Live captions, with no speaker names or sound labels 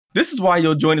This is why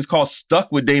your joint is called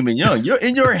Stuck with Damon Young. You're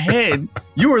in your head,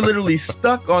 you are literally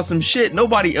stuck on some shit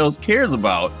nobody else cares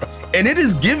about, and it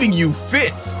is giving you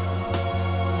fits.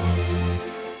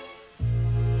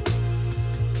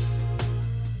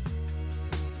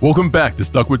 Welcome back to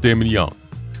Stuck with Damon Young,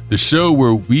 the show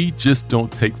where we just don't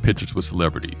take pictures with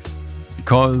celebrities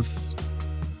because,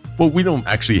 well, we don't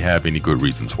actually have any good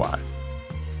reasons why.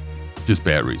 Just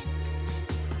bad reasons.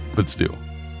 But still,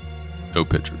 no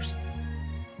pictures.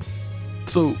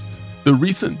 So, the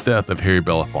recent death of Harry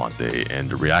Belafonte and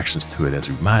the reactions to it has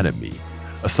reminded me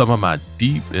of some of my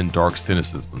deep and dark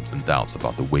cynicisms and doubts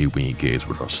about the way we engage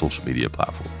with our social media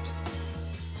platforms.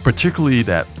 Particularly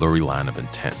that blurry line of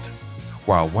intent,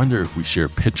 where I wonder if we share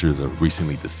pictures of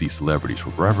recently deceased celebrities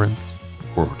for reverence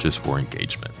or just for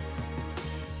engagement.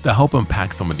 To help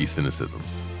unpack some of these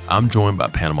cynicisms, I'm joined by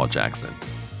Panama Jackson,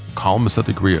 columnist at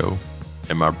The Griot,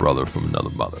 and my brother from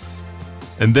another mother.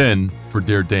 And then, for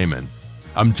Dear Damon,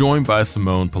 I'm joined by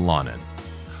Simone Polanen,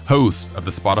 host of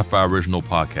the Spotify original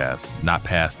podcast, Not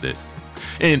Past It.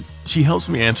 And she helps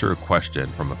me answer a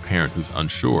question from a parent who's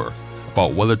unsure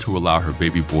about whether to allow her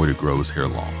baby boy to grow his hair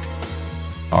long.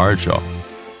 All right, y'all,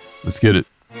 let's get it.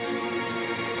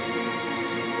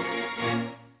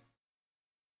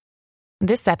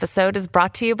 This episode is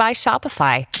brought to you by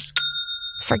Shopify.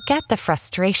 Forget the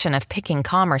frustration of picking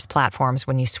commerce platforms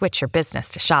when you switch your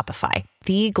business to Shopify,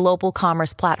 the global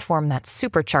commerce platform that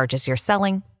supercharges your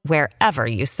selling wherever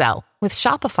you sell. With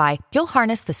Shopify, you'll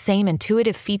harness the same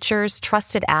intuitive features,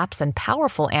 trusted apps, and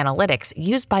powerful analytics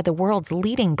used by the world's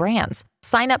leading brands.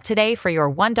 Sign up today for your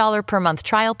 $1 per month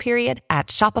trial period at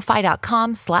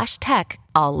shopify.com/tech,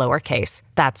 all lowercase.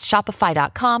 That's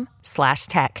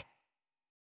shopify.com/tech.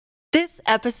 This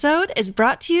episode is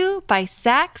brought to you by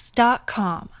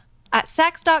Sax.com. At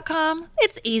Sax.com,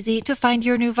 it's easy to find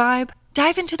your new vibe.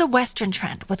 Dive into the Western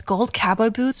trend with gold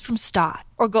cowboy boots from Stott,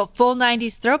 or go full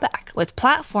 90s throwback with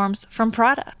platforms from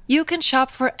Prada. You can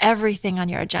shop for everything on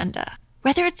your agenda,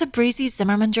 whether it's a breezy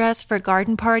Zimmermann dress for a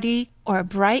garden party or a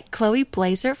bright Chloe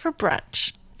blazer for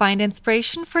brunch. Find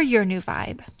inspiration for your new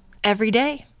vibe every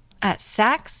day at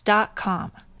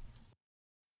Sax.com.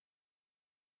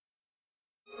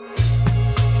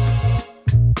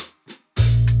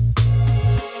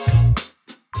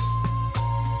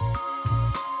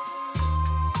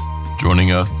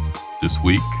 Joining us this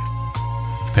week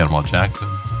is Panama Jackson,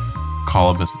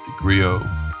 columnist at The Griot,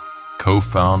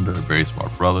 co-founder of Very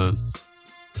Smart Brothers,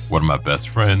 one of my best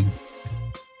friends.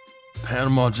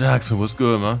 Panama Jackson, what's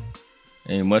good, man?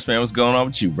 Ain't much, man. What's going on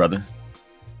with you, brother?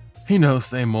 You know,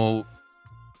 same old.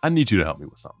 I need you to help me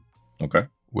with something. Okay.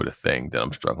 With a thing that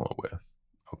I'm struggling with.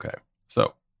 Okay.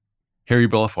 So, Harry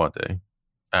Belafonte,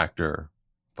 actor,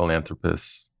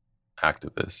 philanthropist,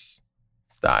 activist,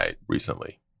 died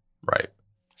recently. Right.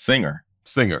 Singer,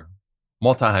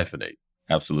 multi-hyphenate.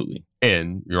 Absolutely.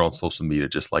 And you're on social media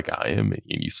just like I am.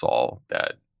 And you saw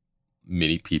that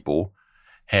many people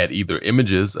had either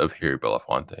images of Harry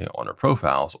Belafonte on their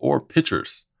profiles or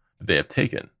pictures that they have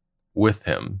taken with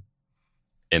him.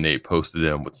 And they posted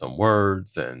them with some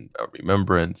words and a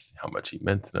remembrance, how much he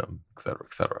meant to them, et cetera,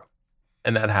 et cetera.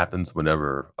 And that happens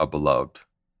whenever a beloved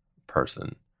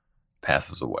person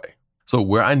passes away. So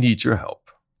where I need your help,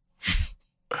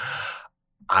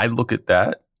 I look at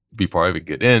that before I even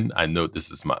get in. I know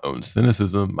this is my own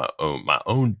cynicism, my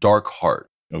own dark heart.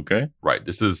 Okay. Right.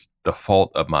 This is the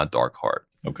fault of my dark heart.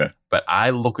 Okay. But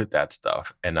I look at that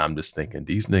stuff and I'm just thinking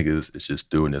these niggas is just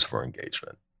doing this for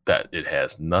engagement. That it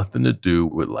has nothing to do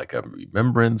with like a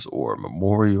remembrance or a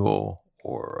memorial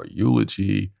or a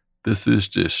eulogy. This is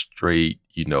just straight,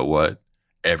 you know what?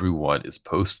 Everyone is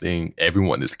posting.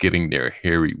 Everyone is getting their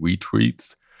hairy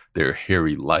retweets, their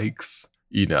hairy likes,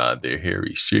 you know, their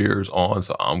hairy shares on.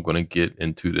 So I'm going to get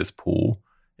into this pool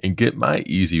and get my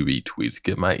easy retweets,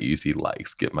 get my easy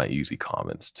likes, get my easy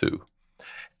comments too.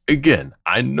 Again,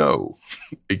 I know,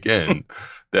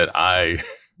 that I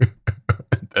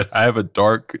have a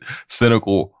dark,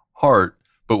 cynical heart.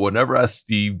 But whenever I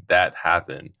see that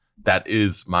happen, that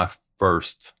is my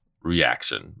first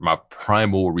reaction. My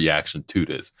primal reaction to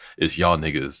this is y'all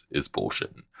niggas is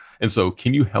bullshitting. And so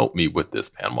can you help me with this,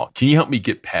 Panama? Can you help me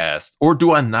get past, or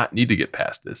do I not need to get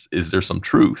past this? Is there some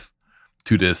truth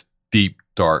to this deep,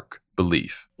 dark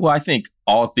belief? Well, I think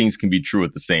all things can be true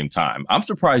at the same time. I'm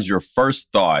surprised your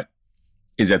first thought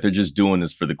is that they're just doing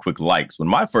this for the quick likes. When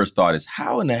my first thought is,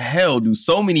 how in the hell do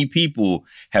so many people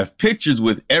have pictures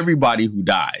with everybody who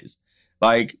dies?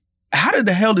 Like, how did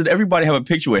the hell did everybody have a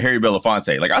picture with Harry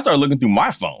Belafonte? Like, I started looking through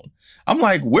my phone. I'm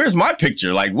like, where's my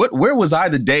picture? Like, where was I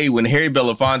the day when Harry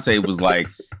Belafonte was like,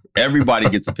 everybody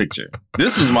gets a picture?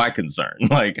 This was my concern.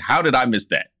 Like, how did I miss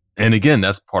that? And again,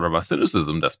 that's part of my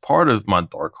cynicism. That's part of my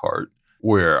dark heart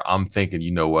where I'm thinking,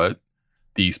 you know what?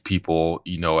 These people,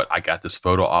 you know what? I got this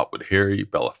photo op with Harry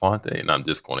Belafonte and I'm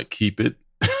just going to keep it.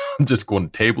 I'm just going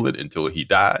to table it until he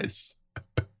dies.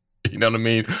 You know what I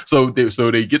mean? So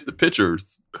they get the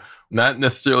pictures, not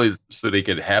necessarily so they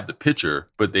could have the picture,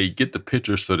 but they get the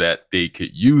picture so that they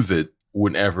could use it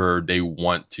whenever they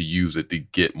want to use it to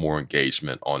get more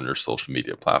engagement on their social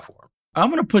media platform. I'm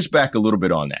going to push back a little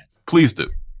bit on that. Please do.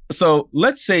 So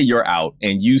let's say you're out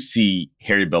and you see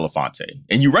Harry Belafonte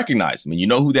and you recognize him and you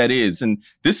know who that is. And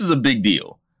this is a big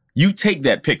deal. You take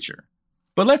that picture,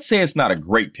 but let's say it's not a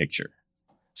great picture.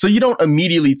 So you don't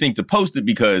immediately think to post it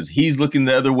because he's looking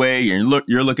the other way and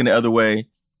you're looking the other way.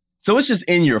 So it's just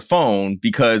in your phone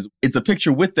because it's a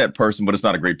picture with that person, but it's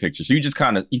not a great picture. So you just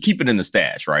you keep it in the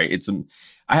stash, right?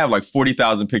 I have like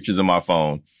 40,000 pictures in my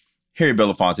phone. Harry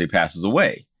Belafonte passes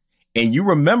away. And you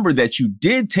remember that you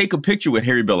did take a picture with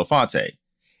Harry Belafonte.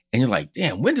 And you're like,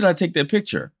 damn, when did I take that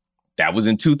picture? That was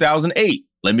in 2008.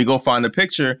 Let me go find the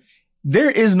picture. There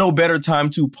is no better time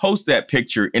to post that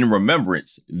picture in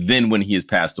remembrance than when he has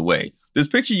passed away. This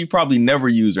picture you probably never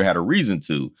used or had a reason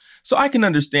to. So I can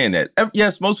understand that.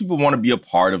 Yes, most people want to be a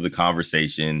part of the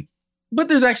conversation, but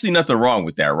there's actually nothing wrong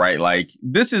with that, right? Like,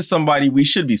 this is somebody we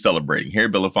should be celebrating. Harry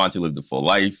Belafonte lived a full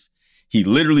life. He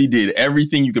literally did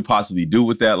everything you could possibly do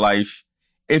with that life.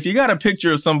 If you got a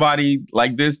picture of somebody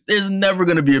like this, there's never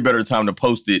going to be a better time to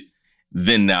post it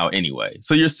than now anyway.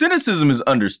 So your cynicism is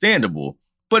understandable,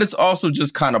 but it's also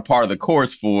just kind of part of the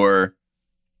course for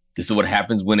this is what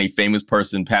happens when a famous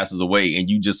person passes away and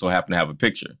you just so happen to have a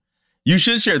picture. You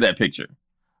should share that picture.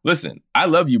 Listen, I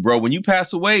love you, bro. When you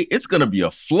pass away, it's going to be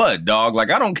a flood, dog. Like,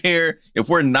 I don't care if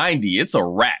we're 90, it's a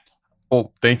wrap.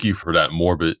 Well, thank you for that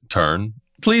morbid turn.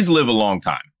 Please live a long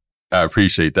time. I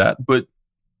appreciate that. But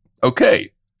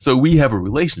okay, so we have a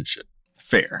relationship.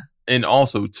 Fair. And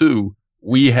also, too,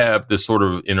 we have this sort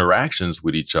of interactions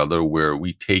with each other where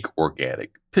we take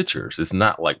organic pictures. It's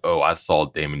not like, oh, I saw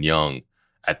Damon Young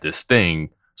at this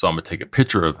thing, so I'm going to take a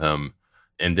picture of him.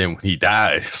 And then when he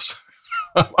dies,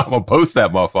 I'm going to post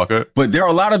that motherfucker. But there are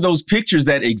a lot of those pictures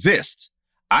that exist.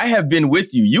 I have been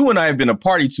with you. You and I have been a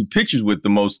party to pictures with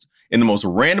in the most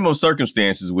random of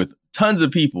circumstances with tons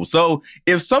of people. So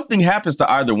if something happens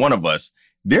to either one of us,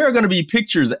 there are going to be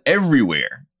pictures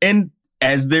everywhere. And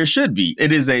as there should be,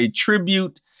 it is a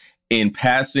tribute in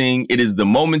passing. It is the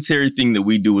momentary thing that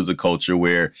we do as a culture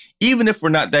where even if we're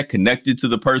not that connected to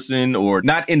the person or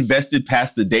not invested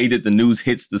past the day that the news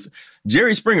hits this,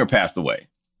 Jerry Springer passed away,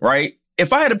 right?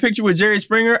 If I had a picture with Jerry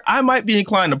Springer, I might be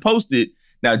inclined to post it.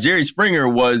 Now, Jerry Springer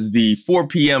was the 4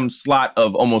 p.m. slot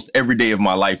of almost every day of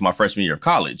my life, my freshman year of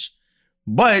college.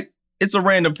 But it's a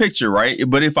random picture, right?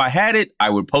 But if I had it, I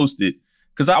would post it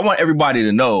because I want everybody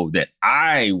to know that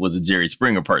I was a Jerry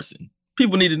Springer person.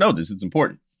 People need to know this. It's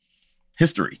important.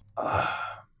 History.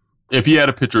 If you had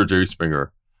a picture of Jerry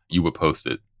Springer, you would post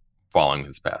it following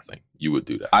his passing. You would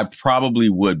do that. I probably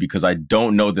would because I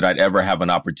don't know that I'd ever have an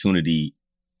opportunity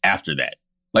after that.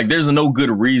 Like, there's no good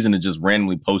reason to just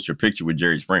randomly post your picture with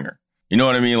Jerry Springer. You know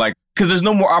what I mean? Like, because there's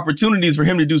no more opportunities for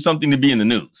him to do something to be in the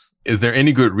news. Is there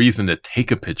any good reason to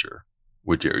take a picture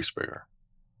with Jerry Springer?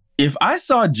 If I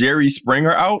saw Jerry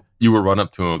Springer out, you would run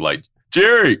up to him like,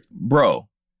 Jerry, bro,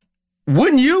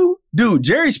 wouldn't you? Dude,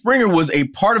 Jerry Springer was a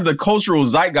part of the cultural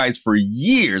zeitgeist for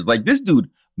years. Like, this dude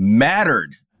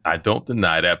mattered. I don't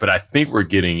deny that, but I think we're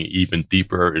getting even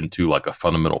deeper into like a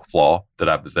fundamental flaw that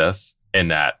I possess. And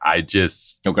that I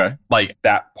just, like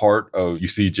that part of, you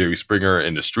see Jerry Springer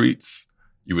in the streets,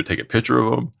 you would take a picture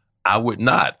of him. I would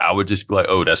not. I would just be like,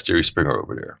 oh, that's Jerry Springer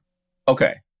over there.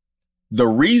 Okay. The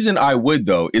reason I would,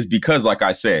 though, is because, like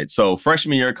I said, so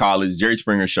freshman year of college, Jerry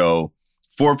Springer show,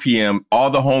 4 p.m., all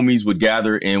the homies would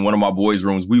gather in one of my boys'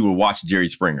 rooms. We would watch Jerry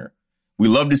Springer. We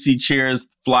love to see chairs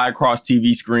fly across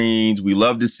TV screens. We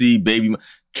love to see baby.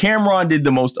 Cameron did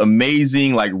the most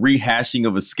amazing, like, rehashing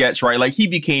of a sketch, right? Like, he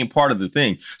became part of the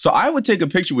thing. So I would take a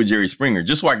picture with Jerry Springer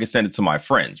just so I could send it to my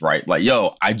friends, right? Like,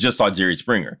 yo, I just saw Jerry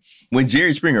Springer. When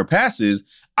Jerry Springer passes,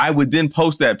 I would then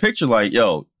post that picture like,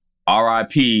 yo,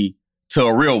 RIP to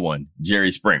a real one,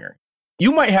 Jerry Springer.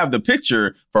 You might have the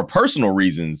picture for personal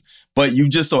reasons, but you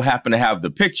just so happen to have the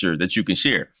picture that you can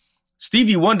share.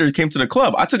 Stevie Wonder came to the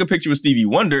club. I took a picture with Stevie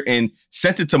Wonder and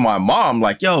sent it to my mom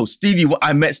like, yo,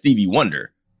 I met Stevie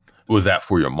Wonder. Was that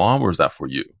for your mom or was that for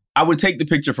you? I would take the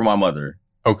picture for my mother.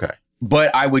 Okay.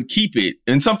 But I would keep it.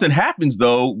 And something happens,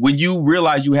 though, when you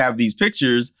realize you have these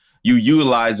pictures, you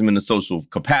utilize them in a social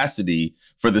capacity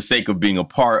for the sake of being a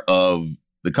part of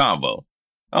the convo.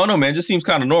 I don't know, man. It just seems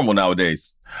kind of normal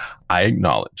nowadays. I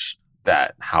acknowledge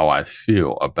that how I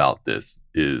feel about this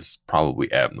is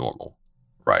probably abnormal,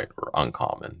 right? Or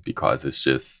uncommon, because it's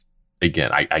just,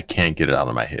 again, I can't get it out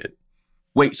of my head.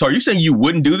 Wait, so are you saying you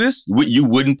wouldn't do this? You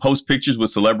wouldn't post pictures with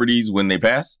celebrities when they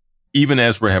pass? Even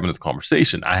as we're having this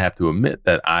conversation, I have to admit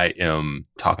that I am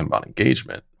talking about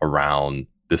engagement around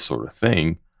this sort of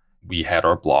thing. We had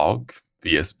our blog,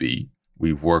 VSB.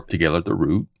 We've worked together at The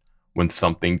Root. When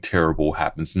something terrible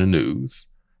happens in the news,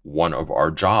 one of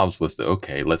our jobs was to,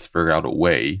 okay, let's figure out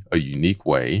a unique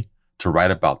way to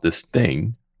write about this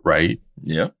thing, right?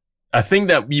 Yeah. A thing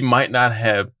that we might not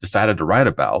have decided to write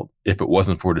about if it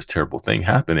wasn't for this terrible thing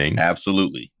happening.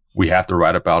 Absolutely. We have to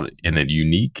write about it in a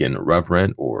unique and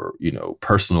irreverent or,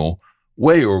 personal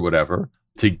way or whatever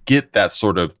to get that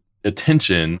sort of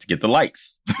attention. To get the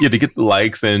likes. Yeah, to get the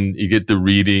likes and you get the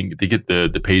reading, to get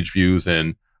the page views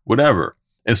and whatever.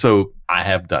 And so I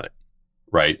have done it,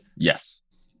 right? Yes.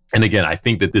 And again, I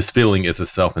think that this feeling is a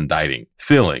self-indicting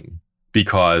feeling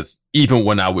because even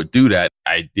when I would do that,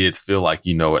 I did feel like,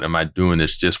 am I doing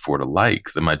this just for the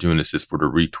likes? Am I doing this just for the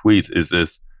retweets? Is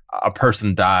this a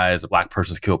person dies, a Black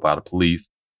person's killed by the police,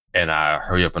 and I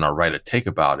hurry up and I write a take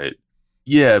about it?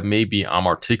 Yeah, maybe I'm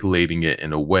articulating it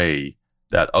in a way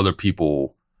that other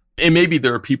people, and maybe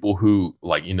there are people who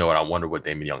I wonder what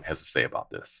Damon Young has to say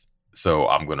about this. So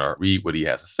I'm going to read what he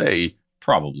has to say.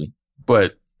 Probably.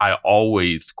 But I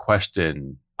always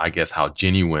question, I guess, how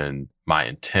genuine my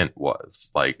intent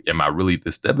was. Like, am I really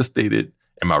this devastated?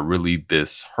 Am I really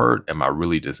this hurt? Am I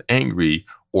really this angry?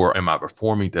 Or am I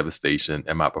performing devastation?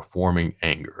 Am I performing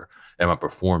anger? Am I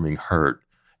performing hurt?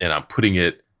 And I'm putting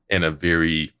it in a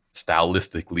very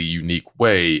stylistically unique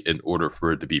way in order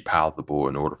for it to be palatable,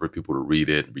 in order for people to read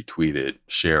it, retweet it,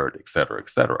 share it, et cetera, et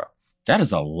cetera. That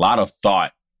is a lot of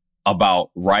thought about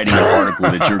writing an article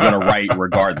that you're going to write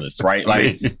regardless, right?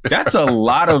 Like, that's a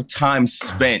lot of time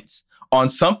spent on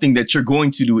something that you're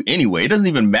going to do anyway. It doesn't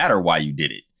even matter why you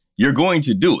did it. You're going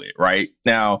to do it, right?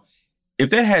 Now, if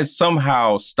that has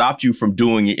somehow stopped you from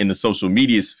doing it in the social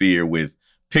media sphere with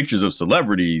pictures of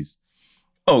celebrities,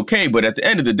 okay, but at the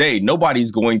end of the day, nobody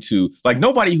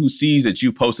who sees that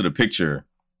you posted a picture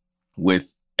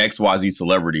with XYZ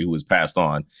celebrity who was passed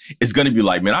on is going to be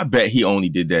like, man, I bet he only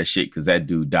did that shit because that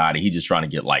dude died and he just trying to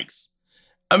get likes.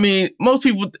 I mean, most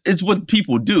people, it's what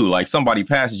people do. Like, somebody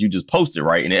passes, you just post it,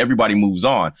 right? And everybody moves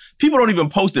on. People don't even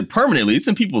post it permanently. It's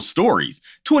in people's stories.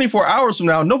 24 hours from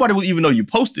now, nobody will even know you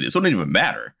posted it. So it doesn't even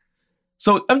matter.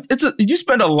 So you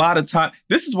spend a lot of time.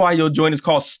 This is why your joint is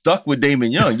called Stuck with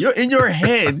Damon Young. You're in your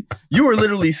head. You are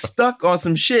literally stuck on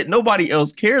some shit nobody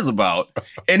else cares about.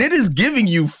 And it is giving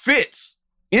you fits.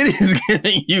 It is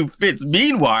giving you fits.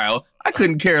 Meanwhile, I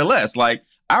couldn't care less. Like,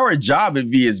 our job at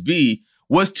VSB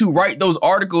was to write those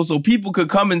articles so people could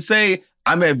come and say,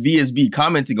 I'm at VSB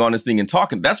commenting on this thing and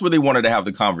talking. That's where they wanted to have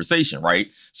the conversation, right?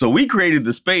 So we created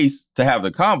the space to have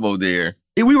the convo there.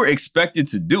 And we were expected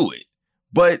to do it.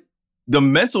 But the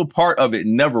mental part of it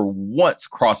never once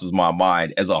crosses my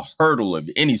mind as a hurdle of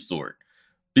any sort.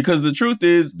 Because the truth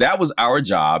is, that was our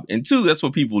job. And two, that's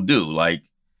what people do. Like,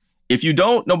 if you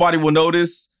don't, nobody will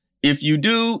notice. If you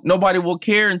do, nobody will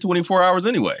care in 24 hours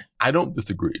anyway. I don't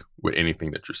disagree with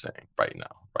anything that you're saying right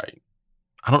now, right?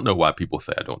 I don't know why people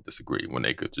say I don't disagree when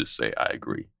they could just say I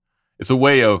agree. It's a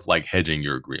way of hedging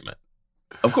your agreement.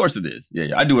 Of course it is.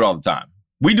 Yeah, I do it all the time.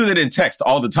 We do that in text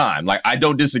all the time. Like, I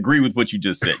don't disagree with what you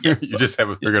just said. Yes, you just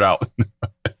haven't figured out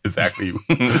exactly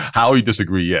how you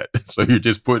disagree yet. So you're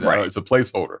just putting it's a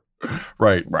placeholder.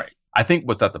 Right. Right. I think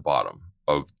what's at the bottom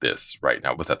of this right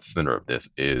now, what's at the center of this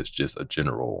is just a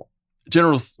general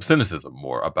cynicism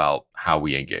more about how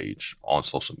we engage on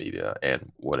social media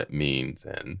and what it means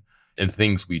and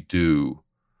things we do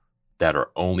that are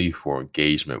only for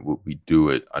engagement. Would we do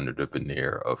it under the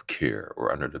veneer of care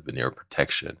or under the veneer of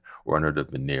protection or under the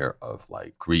veneer of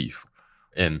grief?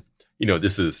 And,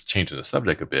 this is changing the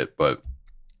subject a bit, but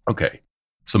okay.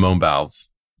 Simone Biles,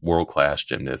 world-class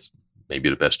gymnast, maybe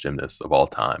the best gymnast of all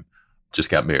time, just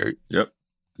got married. Yep.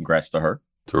 Congrats to her.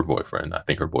 To her boyfriend. I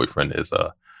think her boyfriend is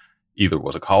either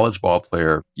was a college ball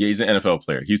player. Yeah, he's an NFL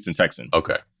player. Houston Texan.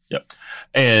 Okay. Yep.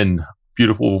 And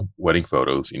beautiful wedding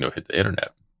photos, hit the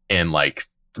internet. And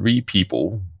 3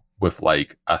 people with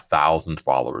 1,000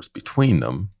 followers between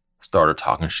them started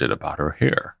talking shit about her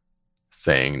hair,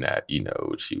 saying that,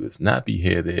 she was not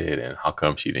beheaded and how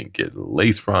come she didn't get a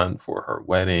lace front for her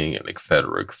wedding and et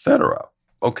cetera, et cetera.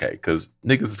 Okay, because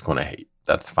niggas is going to hate.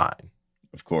 That's fine.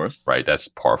 Of course. Right? That's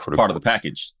part of the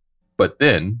package. But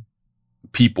then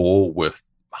people with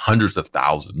hundreds of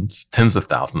thousands, tens of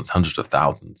thousands, hundreds of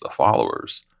thousands of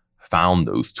followers found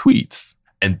those tweets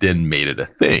and then made it a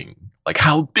thing.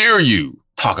 How dare you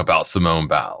talk about Simone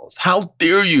Biles. How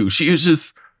dare you?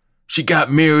 She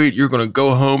got married. You're going to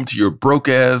go home to your broke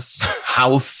ass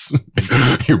house,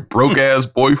 your broke ass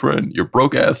boyfriend, your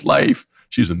broke ass life.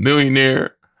 She's a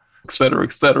millionaire, et cetera,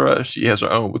 et cetera. She has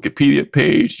her own Wikipedia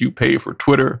page. You pay for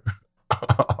Twitter,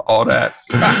 all that.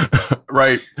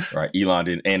 Right. Right. Elon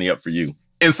didn't ante up for you.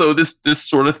 And so this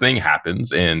sort of thing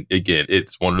happens. And again,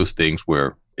 it's one of those things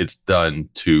where it's done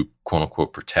to, quote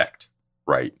unquote, protect,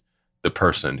 right, the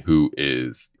person who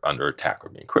is under attack or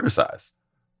being criticized.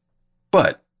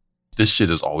 But this shit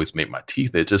has always made my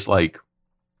teeth itch. Just like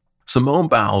Simone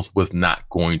Biles was not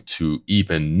going to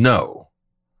even know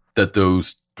that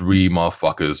those 3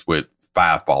 motherfuckers with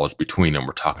 5 followers between them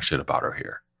were talking shit about her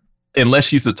hair. Unless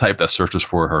she's the type that searches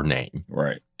for her name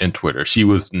in Twitter. She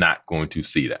was not going to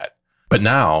see that. But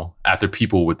now, after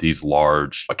people with these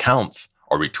large accounts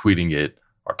are retweeting it,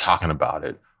 or talking about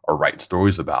it, or writing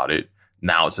stories about it,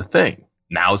 now it's a thing.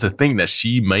 Now it's a thing that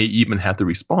she may even have to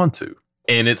respond to.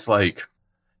 And it's like,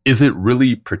 is it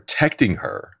really protecting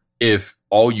her if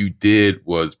all you did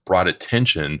was brought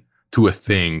attention to a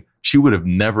thing she would have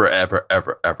never, ever,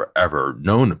 ever, ever, ever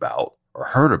known about or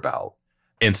heard about?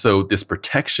 And so this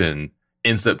protection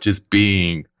ends up just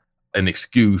being an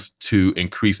excuse to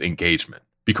increase engagement,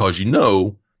 because you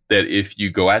know that if you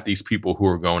go at these people who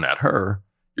are going at her,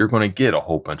 you're going to get a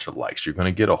whole bunch of likes. You're going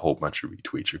to get a whole bunch of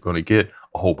retweets. You're going to get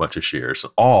a whole bunch of shares,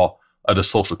 all of the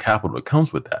social capital that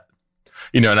comes with that.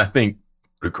 You know, and I think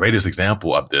the greatest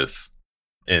example of this,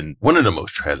 and one of the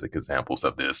most tragic examples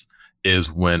of this, is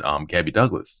when Gabby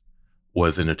Douglas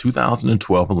was in the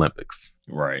 2012 Olympics.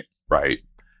 Right.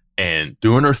 And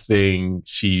doing her thing,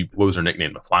 what was her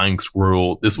nickname? The Flying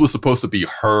Squirrel. This was supposed to be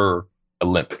her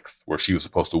Olympics, where she was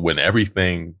supposed to win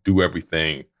everything, do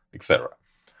everything, etc.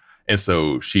 And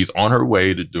so she's on her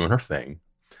way to doing her thing.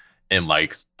 And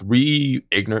like 3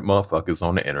 ignorant motherfuckers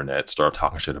on the internet start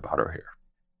talking shit about her hair.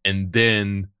 And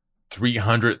then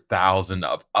 300,000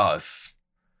 of us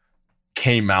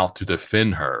came out to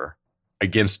defend her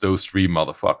against those 3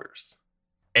 motherfuckers.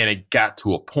 And it got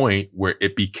to a point where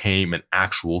it became an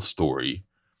actual story,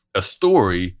 a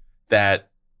story that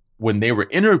when they were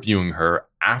interviewing her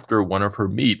after one of her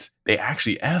meets, they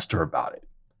actually asked her about it.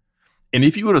 And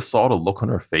if you would have saw the look on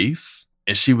her face,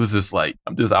 and she was just like,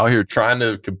 I'm just out here trying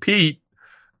to compete,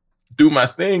 do my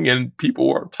thing, and people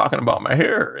were talking about my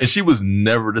hair. And she was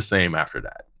never the same after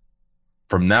that.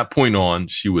 From that point on,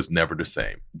 she was never the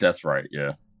same. That's right,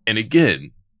 yeah. And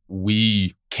again,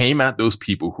 we came at those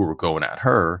people who were going at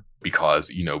her because,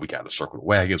 you know, we got to circle the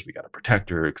wagons, we got to protect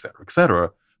her, et cetera, et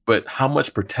cetera. But how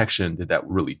much protection did that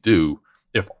really do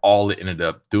if all it ended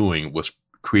up doing was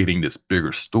creating this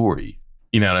bigger story?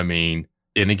 You know what I mean?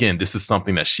 And again, this is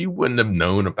something that she wouldn't have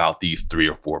known about these 3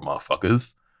 or 4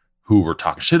 motherfuckers who were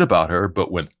talking shit about her.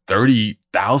 But when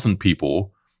 30,000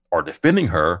 people are defending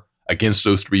her against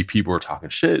those 3 people who are talking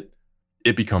shit,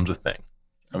 it becomes a thing.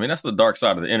 I mean, that's the dark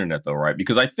side of the internet, though, right?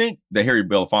 Because I think the Harry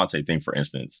Belafonte thing, for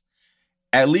instance,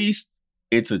 at least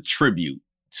it's a tribute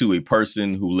to a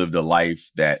person who lived a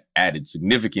life that added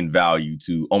significant value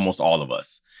to almost all of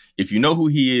us. If you know who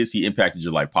he is, he impacted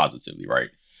your life positively, right?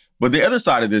 But the other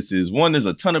side of this is, one, there's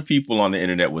a ton of people on the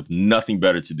internet with nothing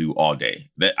better to do all day.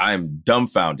 That I am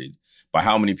dumbfounded by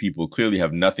how many people clearly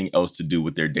have nothing else to do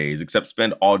with their days except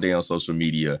spend all day on social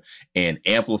media and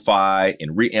amplify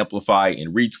and re-amplify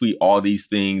and retweet all these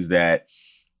things that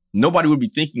nobody would be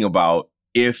thinking about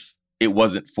if it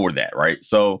wasn't for that, right?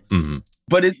 So,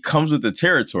 but it comes with the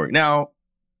territory. Now,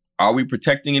 are we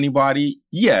protecting anybody?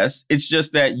 Yes. It's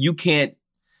just that you can't,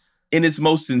 in its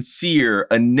most sincere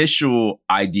initial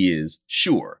ideas,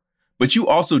 sure. But you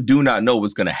also do not know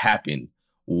what's going to happen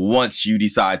once you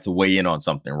decide to weigh in on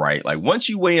something, right? Like once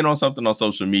you weigh in on something on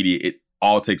social media, it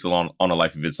all takes on a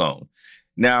life of its own.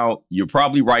 Now, you're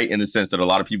probably right in the sense that a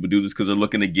lot of people do this because they're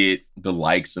looking to get the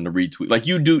likes and the retweet. Like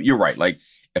you do, you're right. Like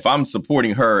if I'm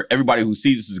supporting her, everybody who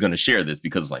sees this is going to share this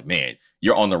because it's like, man,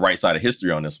 you're on the right side of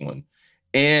history on this one.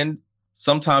 And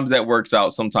sometimes that works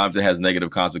out. Sometimes it has negative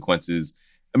consequences.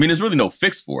 I mean, there's really no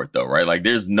fix for it though, right? Like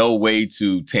there's no way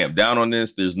to tamp down on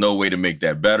this. There's no way to make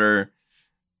that better.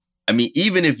 I mean,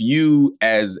 even if you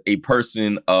as a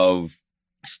person of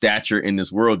stature in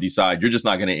this world decide you're just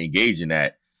not going to engage in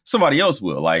that, somebody else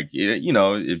will. Like, you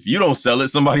know, if you don't sell it,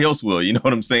 somebody else will. You know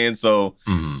what I'm saying? So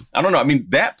I don't know. I mean,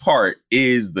 that part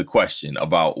is the question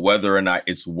about whether or not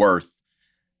it's worth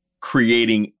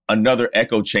creating another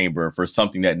echo chamber for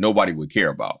something that nobody would care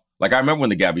about. Like I remember when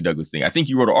the Gabby Douglas thing, I think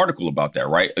you wrote an article about that,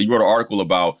 right? You wrote an article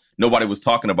about nobody was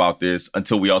talking about this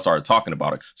until we all started talking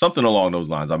about it. Something along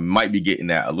those lines. I might be getting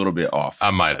that a little bit off.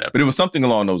 I might have. But it was something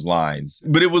along those lines.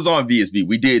 But it was on VSB.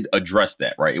 We did address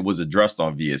that, right? It was addressed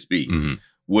on VSB.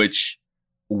 which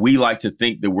we like to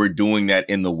think that we're doing that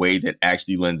in the way that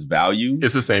actually lends value.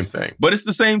 It's the same thing. But it's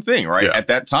the same thing, right? Yeah. At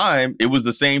that time, it was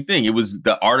the same thing. It was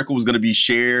the article was going to be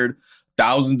shared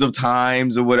thousands of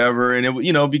times or whatever.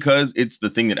 And, because it's the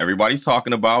thing that everybody's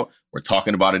talking about. We're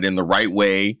talking about it in the right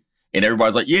way. And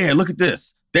everybody's like, yeah, look at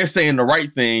this. They're saying the right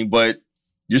thing, but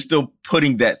you're still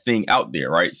putting that thing out there,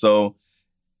 right? So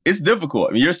it's difficult.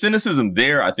 I mean, your cynicism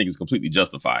there, I think, is completely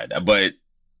justified. But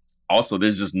also,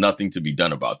 there's just nothing to be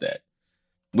done about that,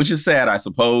 which is sad, I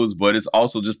suppose. But it's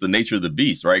also just the nature of the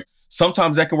beast, right?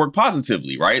 Sometimes that can work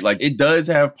positively, right? Like, it does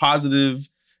have positive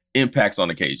impacts on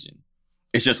occasion.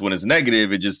 It's just when it's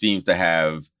negative, it just seems to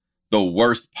have the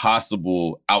worst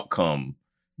possible outcome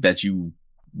that you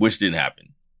wish didn't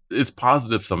happen. It's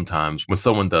positive sometimes when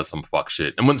someone does some fuck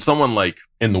shit. And when someone like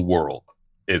in the world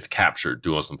is captured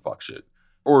doing some fuck shit.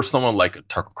 Or someone like a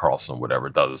Tucker Carlson, whatever,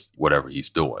 does whatever he's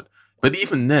doing. But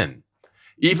even then,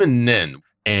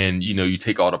 and you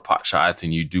take all the pot shots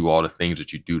and you do all the things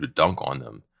that you do to dunk on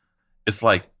them. It's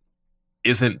like,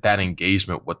 isn't that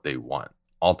engagement what they want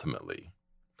ultimately?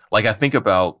 Like, I think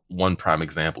about one prime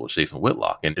example of Jason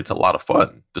Whitlock, and it's a lot of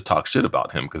fun to talk shit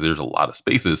about him because there's a lot of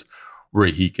spaces where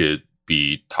he could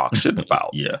be talked shit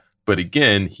about. Yeah. But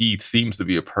again, he seems to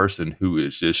be a person who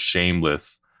is just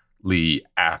shamelessly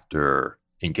after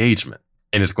engagement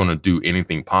and is going to do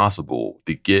anything possible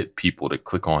to get people to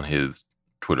click on his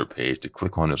Twitter page, to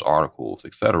click on his articles,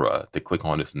 etc., to click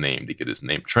on his name, to get his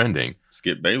name trending.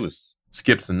 Skip Bayless.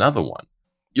 Skip's another one.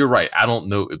 You're right. I don't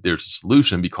know if there's a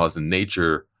solution because the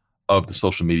nature of the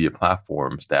social media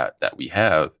platforms that we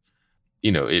have,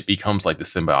 it becomes like the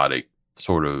symbiotic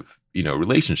sort of,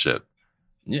 relationship.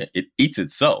 Yeah, it eats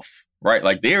itself, right?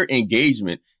 Like their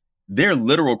engagement, their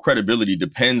literal credibility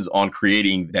depends on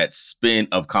creating that spin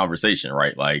of conversation,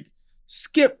 right? Like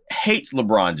Skip hates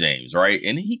LeBron James, right?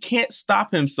 And he can't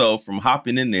stop himself from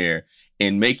hopping in there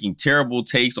and making terrible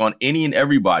takes on any and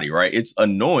everybody, right? It's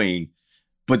annoying,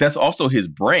 but that's also his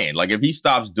brand. Like if he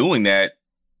stops doing that,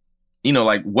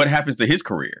 like what happens to his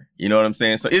career? You know what I'm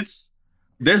saying? So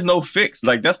there's no fix.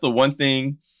 Like that's the one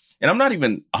thing. And I'm not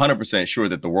even 100% sure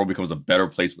that the world becomes a better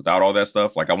place without all that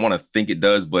stuff. Like I want to think it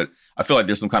does, but I feel like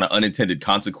there's some kind of unintended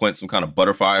consequence, some kind of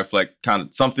butterfly effect, kind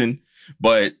of something.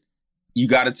 But you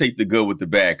got to take the good with the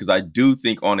bad, because I do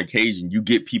think on occasion you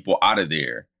get people out of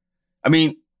there. I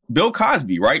mean, Bill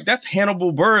Cosby, right? That's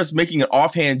Hannibal Buress making an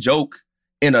offhand joke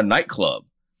in a nightclub.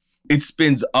 It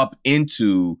spins up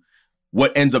into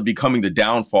what ends up becoming the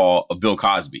downfall of Bill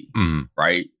Cosby,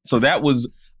 right? So that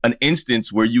was an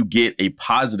instance where you get a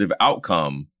positive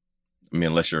outcome. I mean,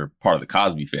 unless you're part of the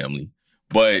Cosby family,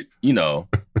 but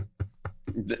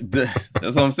that's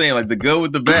what I'm saying. Like the good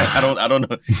with the bad. I don't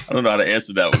know how to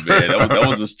answer that one, man. That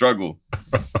was a struggle.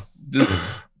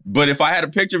 But if I had a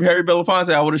picture of Harry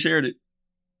Belafonte, I would have shared it.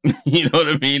 You know what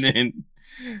I mean? And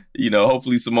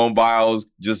hopefully Simone Biles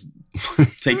just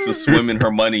takes a swim in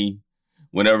her money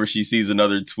whenever she sees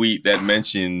another tweet that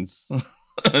mentions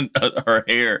her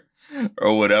hair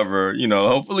or whatever.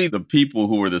 Hopefully the people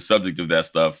who are the subject of that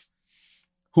stuff,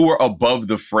 who are above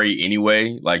the fray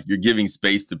anyway, like you're giving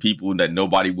space to people that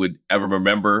nobody would ever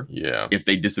remember if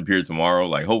they disappeared tomorrow.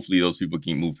 Like hopefully those people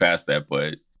can move past that.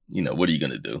 But, what are you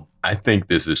going to do? I think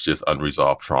this is just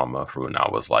unresolved trauma from when I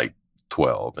was like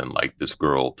 12. And like this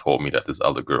girl told me that this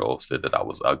other girl said that I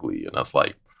was ugly. And I was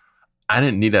like, I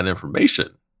didn't need that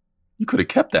information. You could have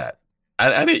kept that.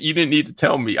 You didn't need to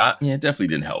tell me. It definitely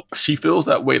didn't help. She feels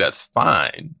that way. That's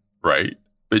fine. Right.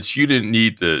 But you didn't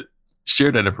need to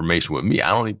share that information with me. I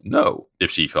don't need to know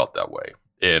if she felt that way.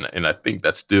 And I think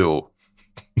that's still,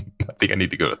 I think I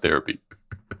need to go to therapy.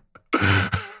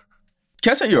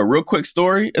 Can I tell you a real quick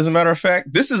story? As a matter of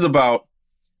fact, this is about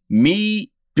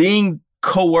me being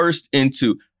coerced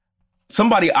into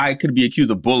somebody I could be accused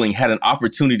of bullying had an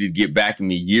opportunity to get back at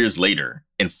me years later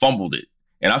and fumbled it.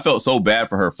 And I felt so bad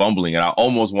for her fumbling, and I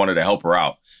almost wanted to help her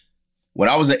out. When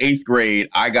I was in 8th grade,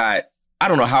 I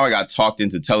don't know how I got talked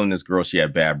into telling this girl she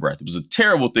had bad breath. It was a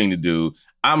terrible thing to do.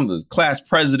 I'm the class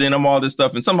president, I'm all this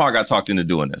stuff, and somehow I got talked into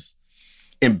doing this.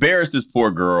 Embarrassed this poor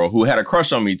girl who had a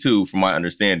crush on me too, from my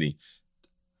understanding.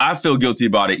 I feel guilty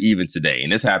about it even today,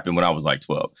 and this happened when I was like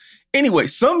 12. Anyway,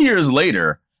 some years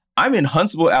later, I'm in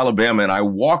Huntsville, Alabama, and I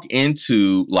walk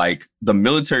into like the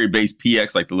military base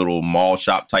PX, like the little mall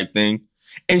shop type thing.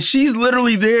 And she's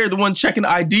literally there, the one checking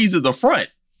IDs at the front.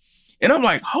 And I'm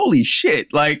like, holy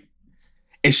shit. Like,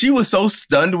 and she was so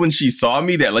stunned when she saw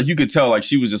me that like you could tell like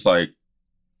she was just like,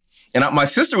 and my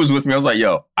sister was with me. I was like,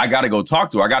 yo, I got to go talk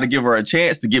to her. I got to give her a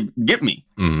chance to get me.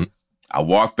 Mm-hmm. I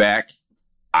walk back.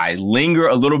 I linger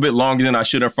a little bit longer than I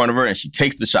should in front of her, and she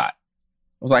takes the shot.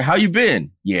 I was like, how you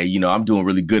been? Yeah, I'm doing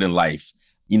really good in life.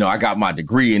 I got my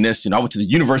degree in this, I went to the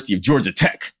University of Georgia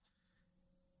Tech.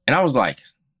 And I was like,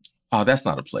 oh, that's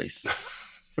not a place.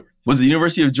 Was it the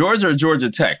University of Georgia or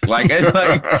Georgia Tech? So I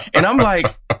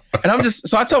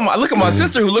look at my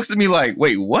sister who looks at me like,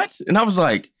 wait, what? And I was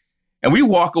like, and we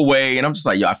walk away and I'm just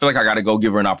like, yo, I feel like I got to go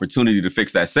give her an opportunity to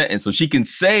fix that sentence so she can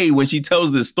say when she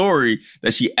tells this story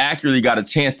that she accurately got a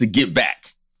chance to get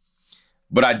back.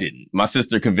 But I didn't. My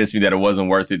sister convinced me that it wasn't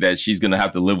worth it, that she's going to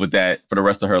have to live with that for the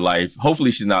rest of her life.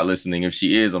 Hopefully she's not listening. If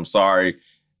she is, I'm sorry.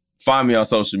 Find me on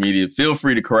social media. Feel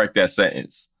free to correct that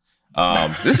sentence.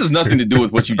 This has nothing to do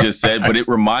with what you just said, but it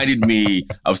reminded me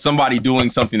of somebody doing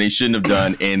something they shouldn't have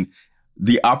done and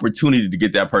the opportunity to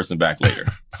get that person back later.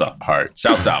 So, all right,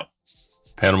 shouts out.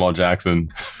 Panama Jackson,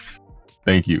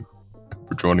 thank you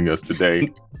for joining us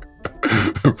today.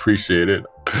 Appreciate it.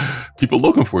 People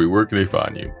looking for you, where can they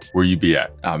find you? Where you be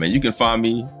at? You can find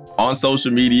me on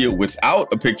social media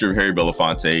without a picture of Harry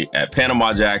Belafonte at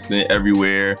Panama Jackson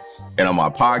everywhere. And on my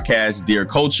podcast, Dear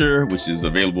Culture, which is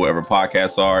available wherever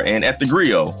podcasts are, and at The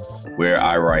Griot, where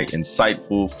I write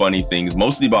insightful, funny things,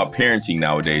 mostly about parenting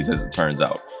nowadays, as it turns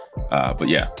out. But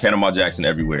yeah, Panama Jackson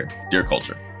everywhere. Dear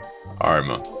Culture. All right,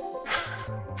 man.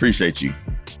 Appreciate you.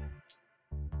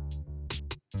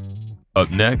 Up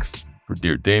next, for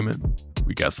Dear Damon,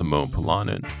 we got Simone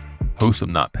Polanen, host of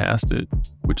Not Past It,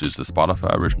 which is a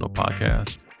Spotify original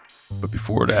podcast. But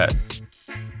before that,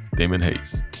 Damon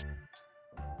Hates.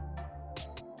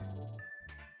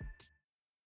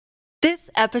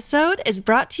 This episode is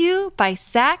brought to you by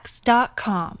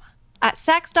Sax.com. At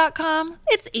Sax.com,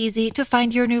 it's easy to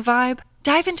find your new vibe.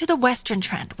 Dive into the Western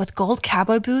trend with gold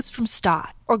cowboy boots from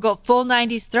Stott, or go full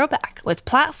 90s throwback with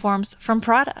platforms from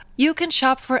Prada. You can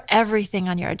shop for everything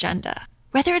on your agenda,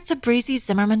 whether it's a breezy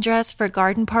Zimmermann dress for a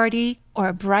garden party or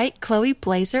a bright Chloe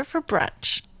blazer for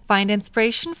brunch. Find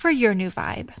inspiration for your new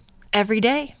vibe every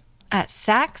day at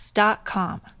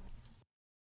Sax.com.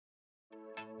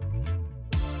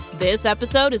 This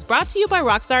episode is brought to you by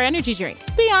Rockstar Energy Drink.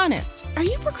 Be honest, are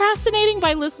you procrastinating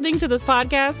by listening to this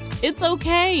podcast? It's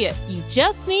okay. You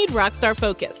just need Rockstar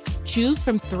Focus. Choose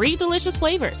from 3 delicious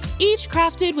flavors, each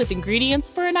crafted with ingredients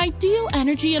for an ideal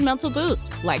energy and mental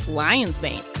boost, like Lion's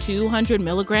Mane, 200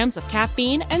 milligrams of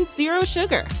caffeine and 0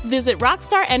 sugar. Visit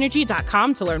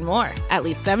rockstarenergy.com to learn more. At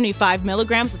least 75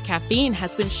 milligrams of caffeine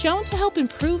has been shown to help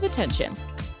improve attention.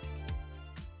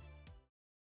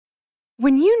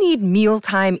 When you need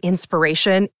mealtime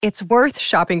inspiration, it's worth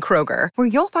shopping Kroger, where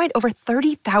you'll find over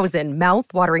 30,000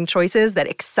 mouth-watering choices that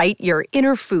excite your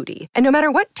inner foodie. And no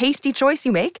matter what tasty choice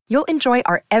you make, you'll enjoy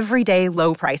our everyday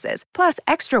low prices, plus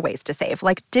extra ways to save,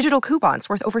 like digital coupons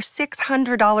worth over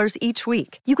 $600 each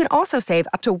week. You can also save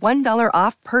up to $1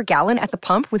 off per gallon at the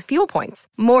pump with fuel points.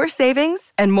 More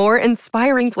savings and more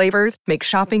inspiring flavors make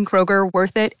shopping Kroger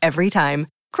worth it every time.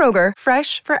 Kroger,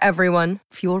 fresh for everyone.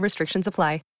 Fuel restrictions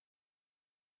apply.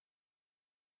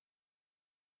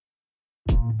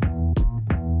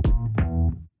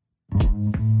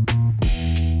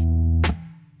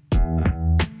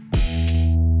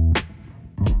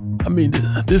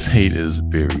 This hate is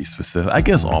very specific. I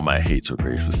guess all my hates are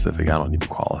very specific. I don't need to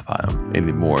qualify them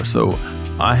anymore. So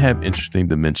I have interesting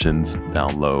dimensions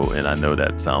down low, and I know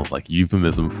that sounds like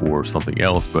euphemism for something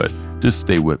else, but just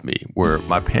stay with me. Where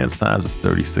my pant size is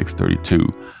 36, 32,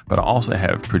 but I also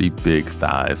have pretty big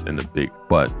thighs and a big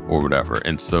butt or whatever.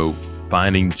 And so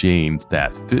finding jeans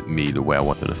that fit me the way I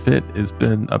want them to fit has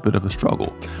been a bit of a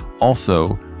struggle.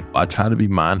 Also, I try to be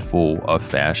mindful of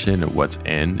fashion and what's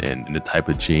in and the type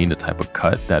of jean, the type of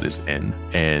cut that is in.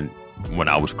 And when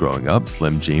I was growing up,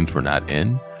 slim jeans were not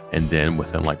in. And then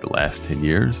within like the last 10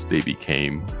 years, they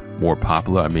became more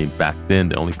popular. Back then,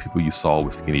 the only people you saw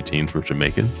with skinny jeans were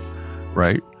Jamaicans,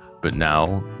 right? But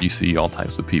now you see all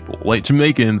types of people, like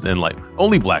Jamaicans and like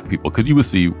only black people, because you would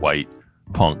see white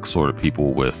punk sort of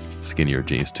people with skinnier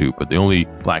jeans too. But the only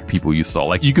black people you saw,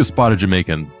 like you could spot a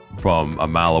Jamaican from a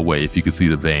mile away if you could see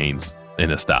the veins in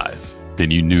his thighs,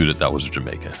 then you knew that was a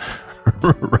Jamaican,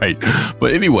 right?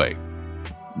 But anyway,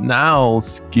 now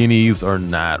skinnies are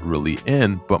not really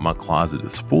in, but my closet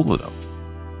is full of them.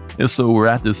 And so we're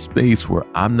at this space where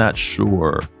I'm not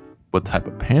sure what type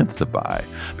of pants to buy,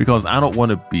 because I don't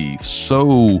want to be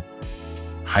so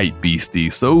hype beastie,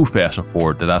 so fashion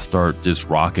forward that I start just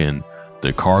rocking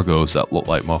the cargos that look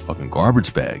like motherfucking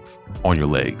garbage bags on your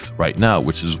legs right now,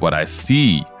 which is what I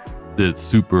see the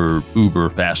super uber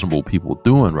fashionable people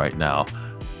doing right now,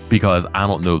 because I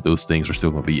don't know if those things are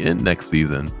still going to be in next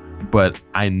season, but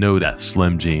I know that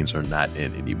slim jeans are not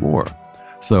in anymore.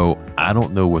 So I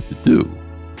don't know what to do.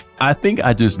 I think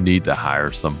I just need to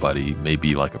hire somebody,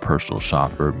 maybe like a personal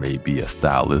shopper, maybe a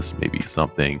stylist, maybe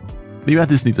something maybe I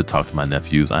just need to talk to my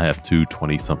nephews. I have 2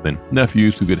 20-something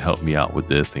nephews who could help me out with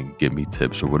this and give me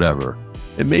tips or whatever.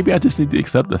 And maybe I just need to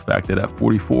accept the fact that at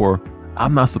 44,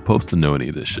 I'm not supposed to know any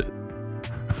of this shit.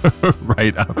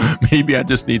 Right? Maybe I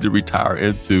just need to retire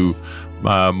into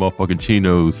my motherfucking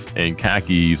chinos and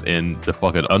khakis and the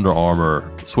fucking Under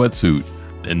Armour sweatsuit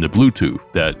and the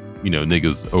Bluetooth that,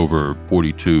 niggas over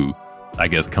 42, I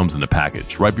guess, comes in the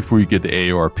package. Right before you get the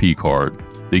AARP card,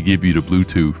 they give you the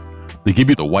Bluetooth. They give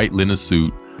you the white linen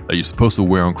suit that you're supposed to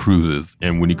wear on cruises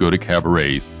and when you go to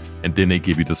cabarets, and then they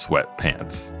give you the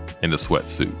sweatpants and the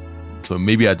sweatsuit. So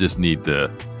maybe I just need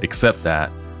to accept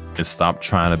that and stop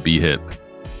trying to be hip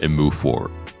and move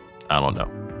forward. I don't know.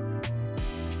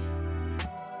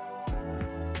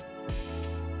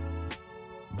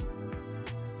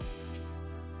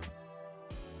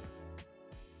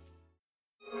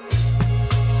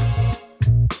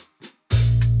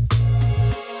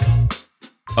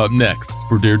 Up next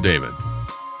for Dear Damon,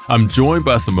 I'm joined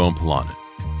by Simone Polanen,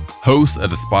 host of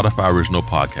the Spotify original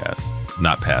podcast,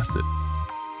 Not Past It.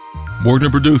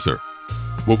 Morgan producer,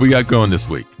 what we got going this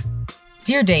week?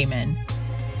 Dear Damon,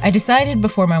 I decided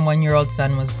before my 1-year-old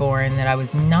son was born that I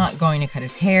was not going to cut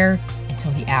his hair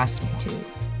until he asked me to.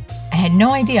 I had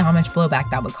no idea how much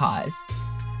blowback that would cause.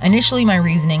 Initially, my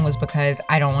reasoning was because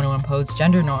I don't want to impose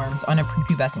gender norms on a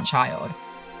prepubescent child.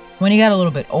 When he got a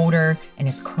little bit older and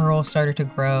his curls started to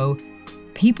grow,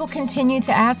 people continued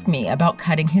to ask me about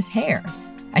cutting his hair.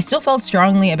 I still felt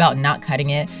strongly about not cutting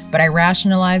it, but I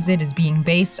rationalized it as being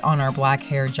based on our black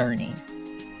hair journey.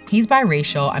 He's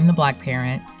biracial, I'm the black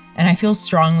parent, and I feel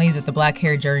strongly that the black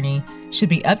hair journey should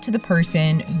be up to the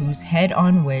person whose head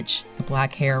on which the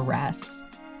black hair rests.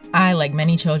 I, like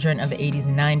many children of the 80s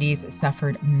and 90s,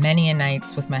 suffered many a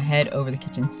nights with my head over the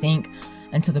kitchen sink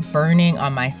until the burning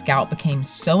on my scalp became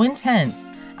so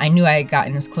intense, I knew I had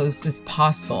gotten as close as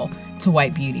possible to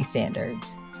white beauty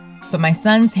standards. But my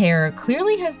son's hair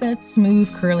clearly has that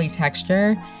smooth, curly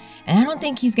texture, and I don't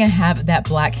think he's gonna have that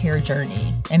black hair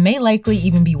journey, and may likely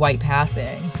even be white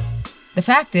passing. The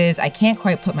fact is, I can't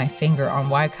quite put my finger on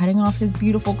why cutting off his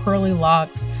beautiful curly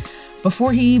locks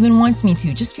before he even wants me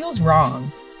to just feels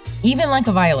wrong, even like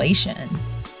a violation.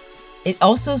 It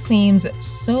also seems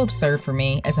so absurd for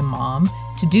me as a mom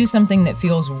to do something that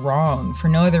feels wrong for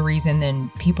no other reason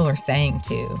than people are saying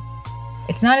to.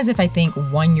 It's not as if I think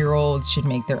 1-year-olds should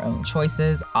make their own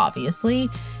choices, obviously.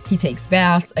 He takes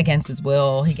baths against his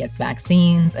will, he gets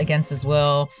vaccines against his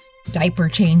will, diaper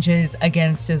changes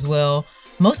against his will.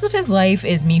 Most of his life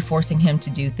is me forcing him to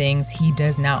do things he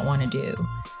does not want to do.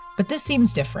 But this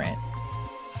seems different.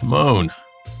 Simone,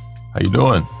 how you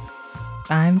doing?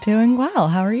 I'm doing well.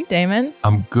 How are you, Damon?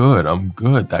 I'm good.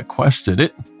 That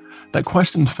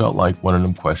question felt like one of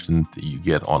them questions that you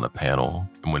get on a panel,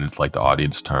 and when it's like the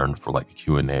audience turn for like a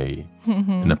Q&A,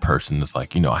 and the person is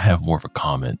like, I have more of a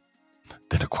comment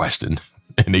than a question,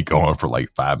 and they go on for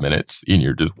like 5 minutes, and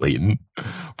you're just waiting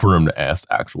for them to ask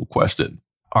the actual question.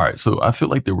 All right, so I feel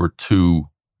like there were 2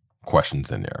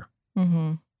 questions in there.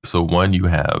 Mm-hmm. So one, you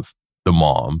have the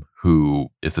mom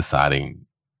who is deciding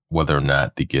whether or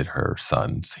not to get her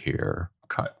son's hair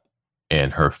cut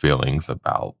and her feelings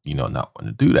about, not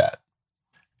wanting to do that.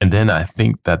 And then I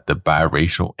think that the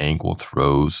biracial angle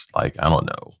throws a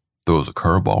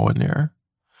curveball in there,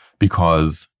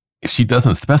 because she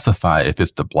doesn't specify if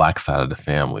it's the black side of the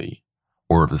family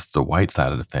or if it's the white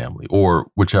side of the family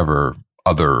or whichever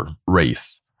other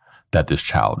race that this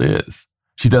child is.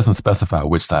 She doesn't specify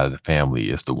which side of the family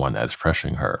is the one that is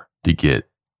pressuring her to get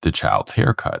the child's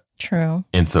haircut. True.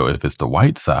 And so if it's the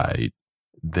white side,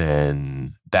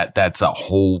 then that's a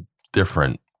whole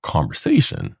different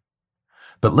conversation.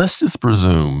 But let's just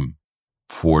presume,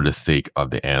 for the sake of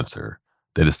the answer,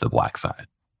 that it's the black side.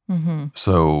 Mm-hmm.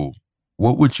 So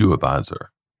what would you advise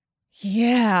her?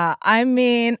 Yeah, I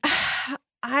mean,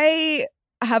 I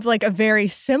have like a very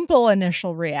simple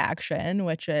initial reaction,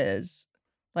 which is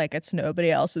like, it's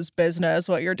nobody else's business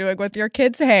what you're doing with your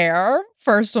kid's hair,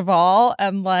 first of all.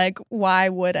 And like, why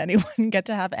would anyone get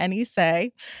to have any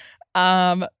say?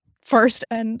 First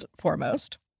and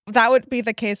foremost. That would be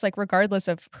the case, like, regardless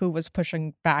of who was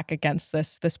pushing back against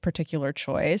this particular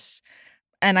choice.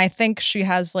 And I think she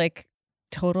has like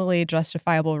totally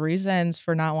justifiable reasons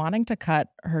for not wanting to cut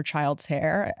her child's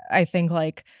hair. I think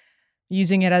like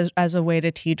using it as a way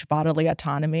to teach bodily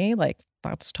autonomy, like,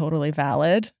 that's totally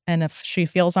valid. And if she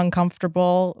feels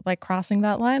uncomfortable like crossing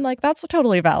that line, like, that's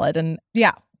totally valid. And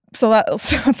yeah, so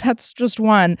that's just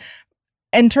one.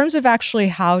 In terms of actually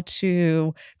how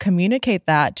to communicate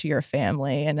that to your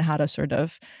family and how to sort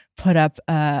of put up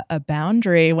a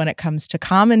boundary when it comes to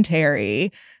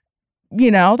commentary,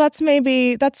 that's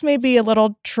maybe a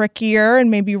little trickier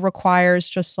and maybe requires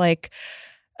just like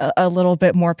a little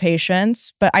bit more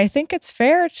patience. But I think it's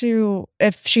fair to,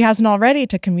 if she hasn't already,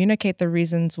 to communicate the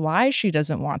reasons why she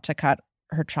doesn't want to cut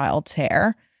her child's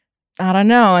hair. I don't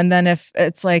know. And then if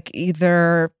it's like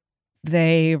either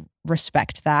they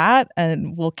respect that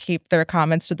and will keep their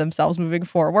comments to themselves moving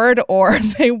forward, or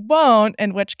they won't,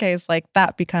 in which case like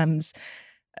that becomes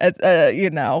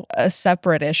a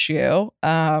separate issue.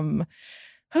 I'm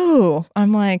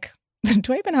like,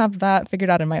 do I even have that figured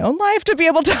out in my own life to be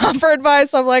able to offer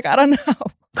advice? I'm like, I don't know.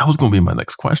 That was going to be my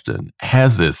next question.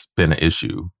 Has this been an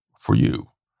issue for you?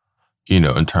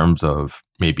 In terms of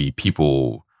maybe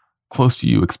people close to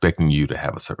you expecting you to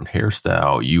have a certain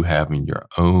hairstyle, you having your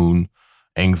own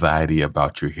anxiety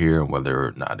about your hair and whether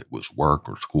or not it was work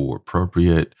or school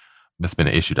appropriate. That's been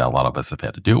an issue that a lot of us have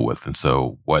had to deal with. And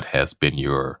so what has been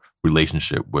your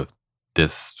relationship with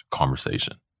this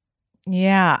conversation?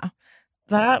 Yeah,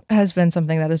 that has been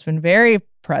something that has been very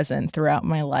present throughout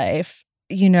my life.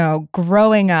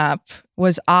 Growing up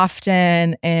was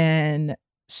often in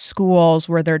schools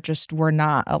where there just were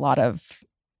not a lot of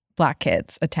Black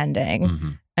kids attending. Mm-hmm.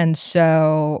 And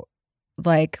so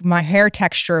like my hair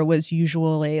texture was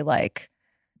usually like,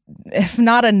 if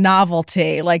not a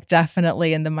novelty, like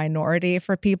definitely in the minority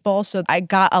for people. So I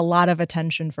got a lot of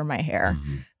attention for my hair,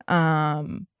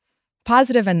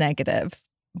 positive and negative.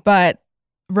 But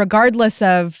regardless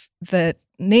of the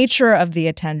nature of the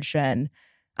attention,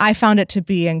 I found it to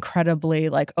be incredibly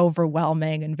like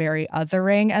overwhelming and very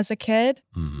othering as a kid.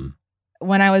 Mm-hmm.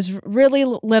 When I was really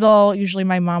little, usually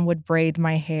my mom would braid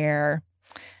my hair.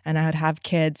 And I would have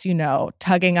kids,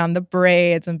 tugging on the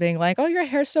braids and being like, oh, your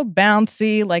hair's so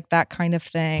bouncy, like that kind of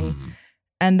thing. Mm-hmm.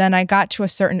 And then I got to a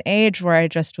certain age where I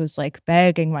just was like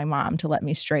begging my mom to let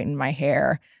me straighten my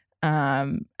hair.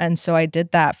 And so I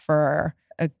did that for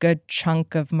a good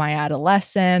chunk of my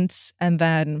adolescence. And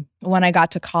then when I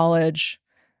got to college,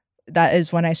 that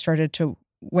is when I started to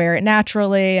wear it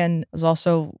naturally, and was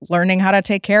also learning how to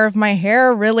take care of my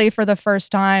hair really for the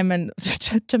first time, and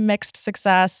to mixed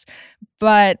success.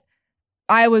 But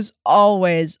I was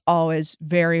always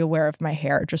very aware of my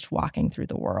hair just walking through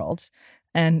the world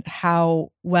and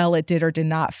how well it did or did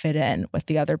not fit in with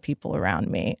the other people around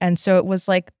me. And so it was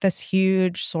like this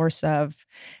huge source of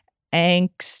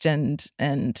angst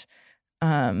and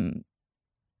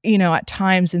at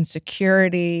times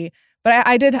insecurity. But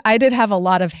I did have a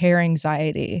lot of hair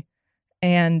anxiety.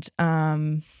 And,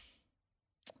 I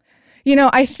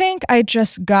think I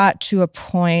just got to a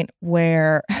point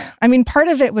where, part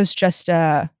of it was just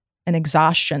an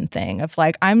exhaustion thing of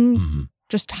like, I'm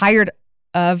just tired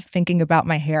of thinking about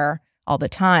my hair all the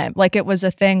time. Like it was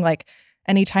a thing, like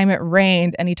anytime it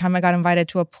rained, anytime I got invited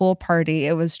to a pool party,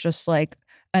 it was just like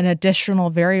an additional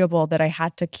variable that I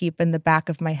had to keep in the back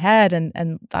of my head.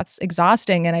 And that's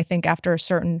exhausting. And I think after a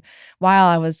certain while,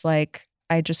 I was like,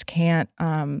 I just can't,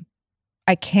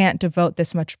 I can't devote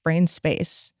this much brain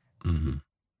space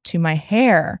to my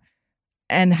hair,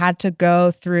 and had to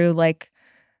go through like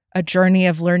a journey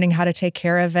of learning how to take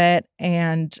care of it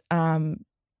and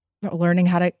learning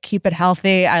how to keep it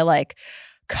healthy. I like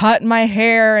cut my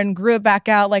hair and grew it back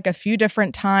out like a few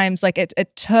different times. Like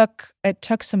it took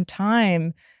some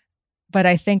time, but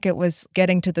I think it was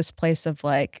getting to this place of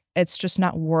like, it's just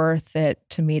not worth it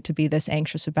to me to be this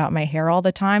anxious about my hair all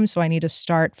the time. So I need to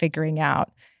start figuring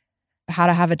out how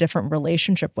to have a different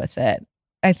relationship with it.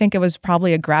 I think it was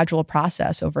probably a gradual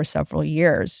process over several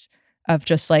years of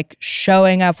just like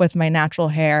showing up with my natural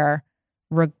hair,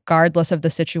 regardless of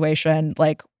the situation,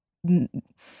 like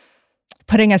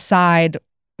putting aside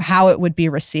how it would be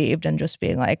received and just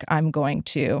being like, I'm going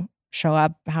to show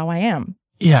up how I am.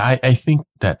 Yeah, I think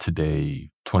that today,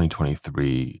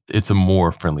 2023, it's a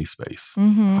more friendly space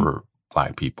for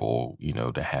Black people,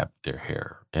 to have their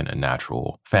hair in a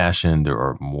natural fashion. There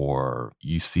are more,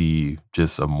 you see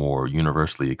just a more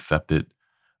universally accepted,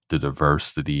 the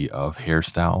diversity of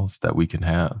hairstyles that we can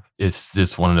have. It's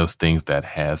just one of those things that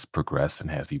has progressed and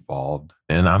has evolved.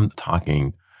 And I'm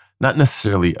talking not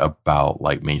necessarily about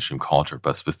like mainstream culture,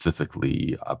 but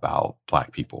specifically about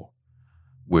Black people,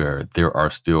 where there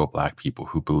are still Black people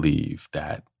who believe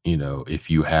that, if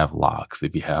you have locks,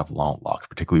 if you have long locks,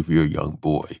 particularly if you're a young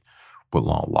boy with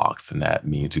long locks, then that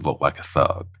means you look like a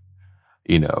thug,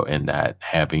 and that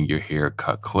having your hair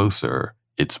cut closer,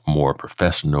 it's more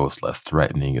professional, it's less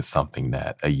threatening, it's something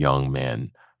that a young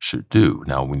man should do.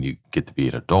 Now, when you get to be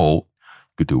an adult,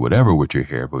 you could do whatever with your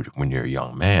hair, but when you're a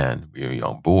young man, you're a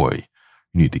young boy,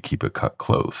 you need to keep it cut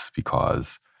close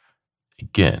because,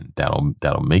 again,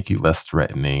 that'll make you less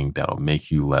threatening, that'll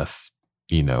make you less,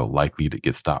 likely to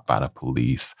get stopped by the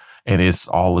police. And it's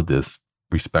all of this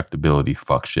respectability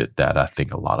fuck shit that I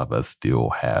think a lot of us still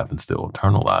have and still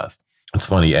internalize. It's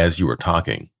funny, as you were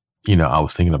talking, I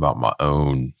was thinking about my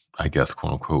own, I guess,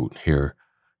 quote unquote, hair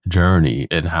journey,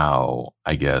 and how,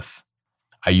 I guess,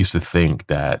 I used to think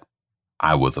that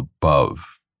I was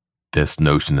above this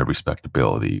notion of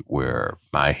respectability where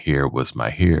my hair was my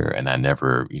hair, and I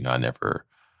never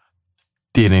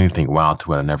did anything wild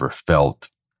to it. I never felt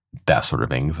that sort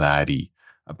of anxiety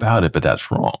about it, but that's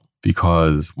wrong,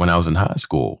 because when I was in high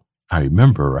school, I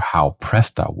remember how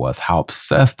pressed I was, how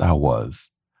obsessed I was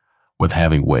with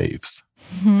having waves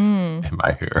in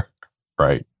my hair,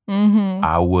 right? Mm-hmm.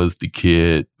 I was the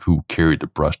kid who carried the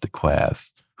brush to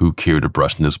class, who carried the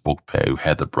brush in his book bag, who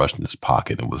had the brush in his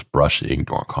pocket and was brushing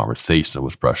during conversation,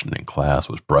 was brushing in class,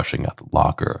 was brushing at the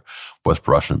locker, was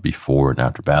brushing before and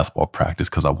after basketball practice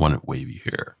because I wanted wavy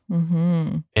hair.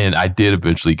 Mm-hmm. And I did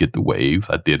eventually get the waves.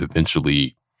 I did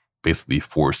eventually basically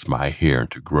force my hair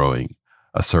into growing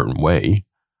a certain way.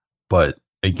 But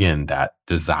again, that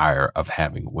desire of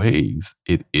having waves,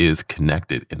 it is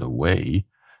connected in a way,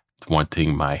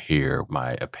 wanting my hair,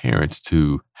 my appearance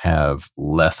to have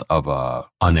less of a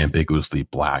unambiguously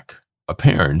Black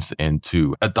appearance and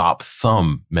to adopt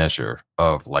some measure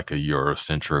of like a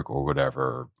Eurocentric or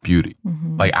whatever beauty.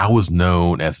 Mm-hmm. Like, I was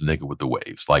known as the nigga with the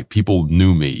waves. Like, people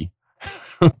knew me.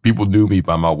 People knew me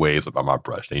by my waves or by my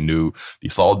brush. They knew, you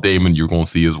saw Damon, you're going to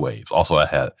see his waves. Also, I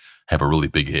have a really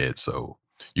big head, so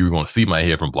you were going to see my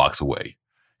hair from blocks away,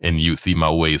 and you see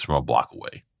my waves from a block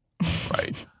away,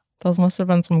 right? Those must have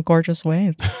been some gorgeous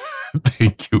waves.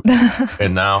 Thank you.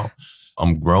 And now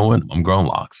I'm growing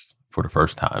locks for the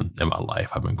first time in my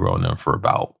life. I've been growing them for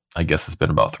about, I guess it's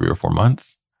been about 3 or 4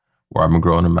 months where I've been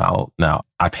growing them out. Now,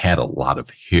 I've had a lot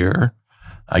of hair,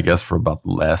 I guess, for about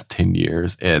the last 10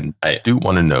 years. And I do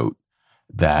want to note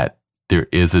that there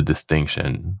is a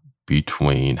distinction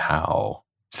between how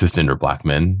cisgender Black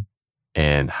men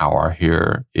and how our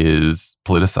hair is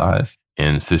politicized,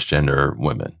 and cisgender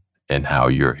women and how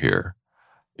your hair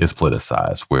is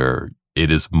politicized, where it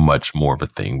is much more of a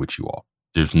thing with you all.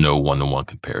 There's no one-to-one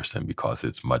comparison because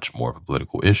it's much more of a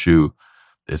political issue.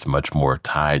 It's much more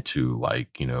tied to,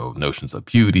 like, notions of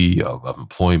beauty, of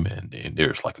employment. And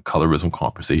there's like a colorism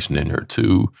conversation in here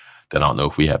too that I don't know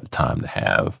if we have the time to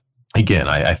have. Again,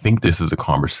 I think this is a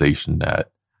conversation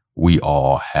that we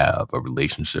all have a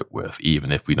relationship with,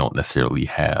 even if we don't necessarily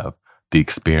have the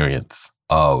experience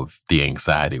of the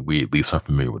anxiety. We at least are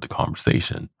familiar with the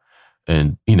conversation.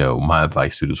 And, my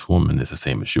advice to this woman is the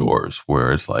same as yours,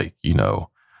 where it's like,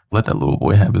 let that little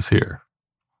boy have his hair.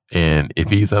 And if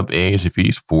he's of age, if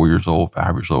he's 4 years old,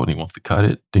 5 years old, and he wants to cut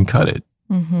it, then cut it.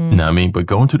 Mm-hmm. You know what I mean? But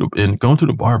going to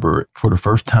the barber for the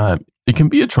first time, it can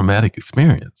be a traumatic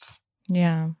experience.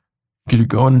 Yeah. Because you're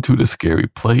going into this scary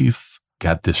place,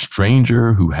 got this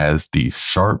stranger who has these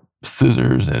sharp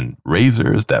scissors and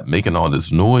razors that making all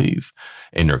this noise,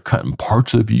 and they're cutting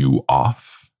parts of you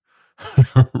off.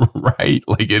 Right?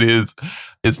 Like,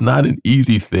 it's not an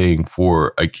easy thing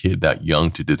for a kid that young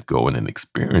to just go in and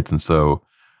experience. And so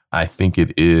I think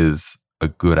it is a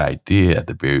good idea at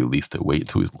the very least to wait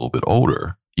until he's a little bit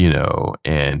older,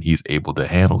 and he's able to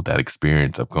handle that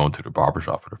experience of going to the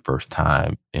barbershop for the first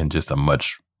time in just a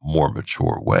much more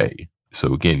mature way.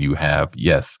 So again, you have,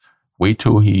 yes, wait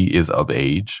till he is of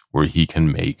age where he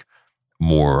can make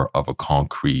more of a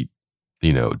concrete,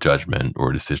 judgment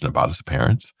or decision about his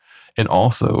appearance. And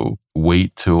also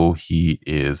wait till he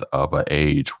is of an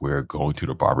age where going to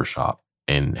the barbershop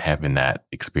and having that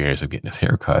experience of getting his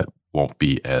hair cut won't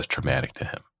be as traumatic to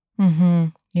him. Mm-hmm.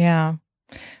 Yeah.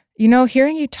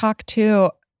 Hearing you talk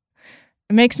too,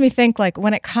 it makes me think, like,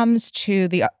 when it comes to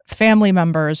the family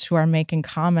members who are making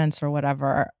comments or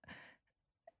whatever,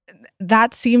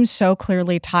 that seems so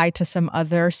clearly tied to some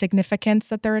other significance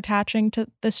that they're attaching to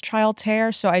this child's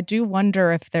hair. So I do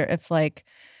wonder if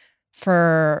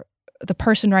for the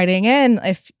person writing in,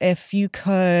 if you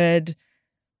could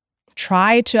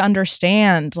try to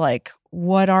understand, like,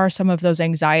 what are some of those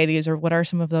anxieties or what are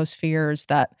some of those fears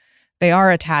that they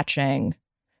are attaching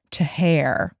to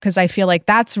hair? Because I feel like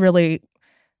that's really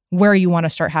where you want to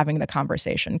start having the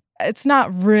conversation. It's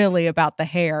not really about the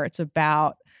hair. It's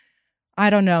about,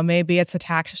 I don't know, maybe it's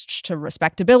attached to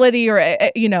respectability, or,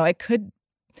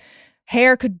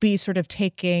 hair could be sort of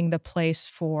taking the place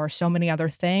for so many other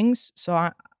things. So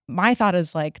my thought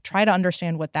is, like, try to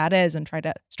understand what that is and try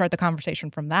to start the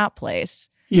conversation from that place.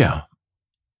 Yeah,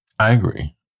 I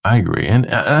agree. And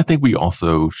I think we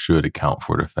also should account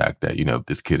for the fact that, if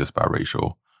this kid is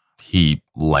biracial, he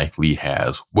likely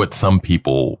has what some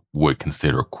people would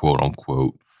consider, quote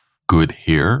unquote, good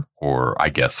hair, or I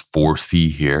guess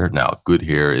 4C hair. Now, good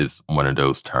hair is one of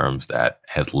those terms that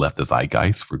has left the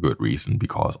zeitgeist for good reason,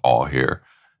 because all hair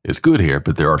is good hair,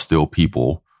 but there are still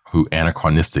people who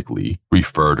anachronistically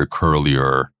refer to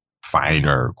curlier,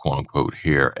 finer, quote unquote,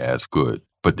 hair as good.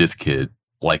 But this kid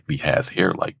likely has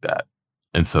hair like that.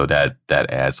 And so that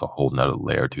adds a whole nother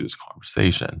layer to this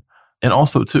conversation. And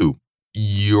also, too,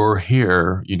 your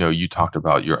hair, you talked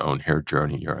about your own hair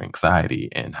journey, your anxiety,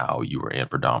 and how you were in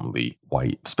predominantly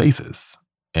white spaces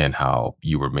and how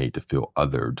you were made to feel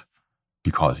othered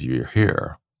because of your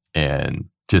hair. And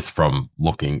just from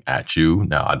looking at you,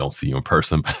 now I don't see you in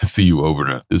person, but I see you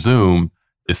over the Zoom,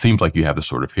 it seems like you have the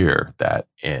sort of hair that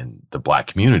in the Black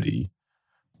community,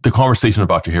 the conversation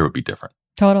about your hair would be different.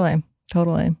 Totally.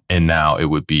 And now it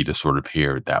would be the sort of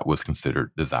hair that was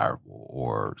considered desirable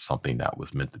or something that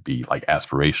was meant to be like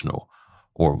aspirational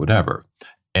or whatever.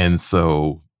 And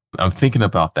so I'm thinking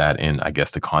about that in, I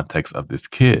guess, the context of this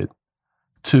kid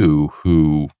too,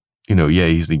 who,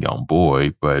 he's a young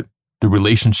boy, but the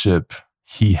relationship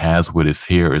he has with his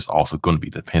hair is also going to be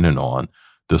dependent on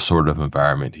the sort of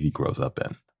environment he grows up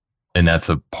in. And that's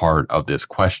a part of this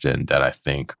question that I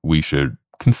think we should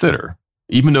consider,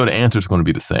 even though the answer is going to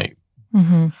be the same.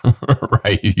 Mm-hmm.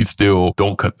 Right? You still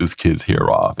don't cut this kid's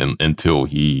hair off until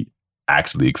he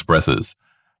actually expresses,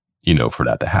 for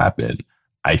that to happen.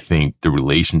 I think the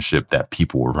relationship that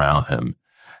people around him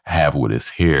have with his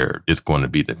hair is going to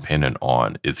be dependent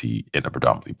on, is he in a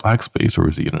predominantly Black space or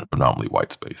is he in a predominantly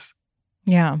white space?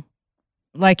 Yeah.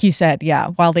 Like you said,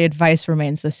 while the advice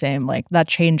remains the same, like that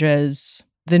changes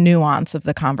the nuance of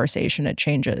the conversation. It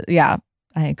changes. Yeah,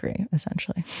 I agree,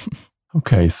 essentially.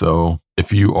 Okay, so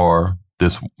if you are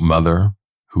this mother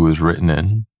who is written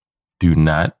in, do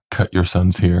not cut your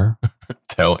son's hair.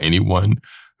 Tell anyone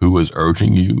who is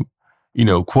urging you,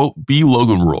 quote, be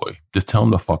Logan Roy. Just tell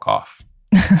him to fuck off,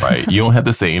 right? You don't have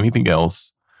to say anything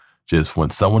else. Just when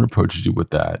someone approaches you with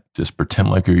that, just pretend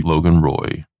like you're Logan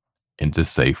Roy and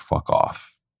just say fuck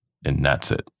off. And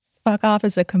that's it. Fuck off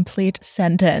is a complete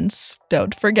sentence.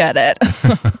 Don't forget it.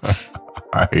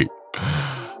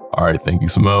 All right. Thank you,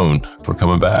 Simone, for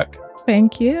coming back.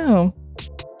 Thank you.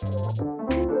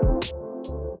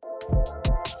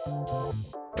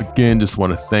 Again, just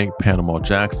want to thank Panama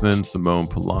Jackson, Simone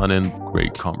Polanen.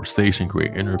 Great conversation,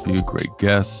 great interview, great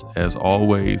guests, as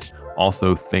always.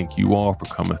 Also, thank you all for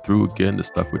coming through again to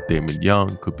Stuck with Damon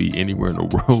Young. Could be anywhere in the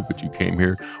world, but you came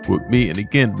here with me. And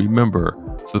again, remember,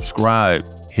 subscribe,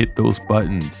 hit those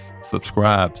buttons,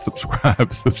 subscribe.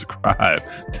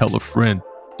 Tell a friend,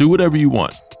 do whatever you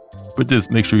want, but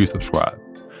just make sure you subscribe.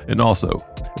 And also,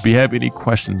 if you have any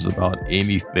questions about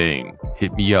anything,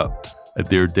 hit me up at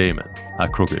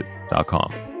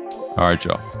deardamon@crooked.com. All right,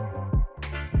 y'all.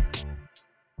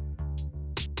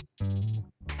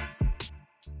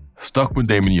 Stuck with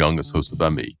Damon Young is hosted by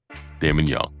me, Damon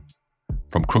Young.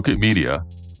 From Crooked Media,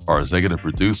 our executive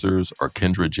producers are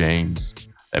Kendra James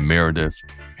and Meredith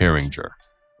Herringer.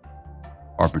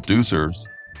 Our producers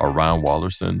are Ryan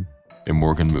Wallerson and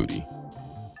Morgan Moody.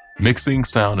 Mixing,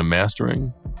 sound, and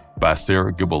mastering by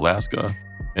Sarah Gibalaska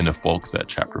and the folks at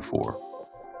Chapter 4.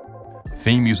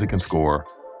 Theme music and score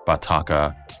by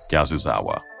Taka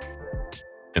Yasuzawa.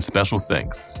 And special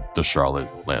thanks to Charlotte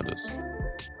Landis.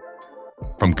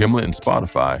 From Gimlet and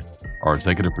Spotify, our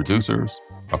executive producers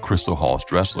are Crystal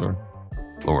Halls-Dressler,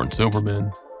 Lauren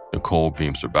Silverman, Nicole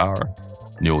Beamster-Bauer,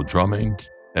 Neil Drumming,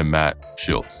 and Matt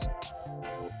Schultz.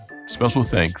 Special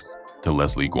thanks to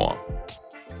Leslie Guam.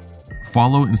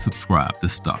 Follow and subscribe to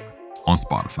Stuck on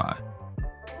Spotify.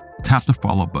 Tap the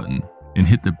follow button and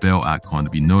hit the bell icon to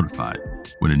be notified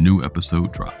when a new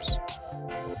episode drops.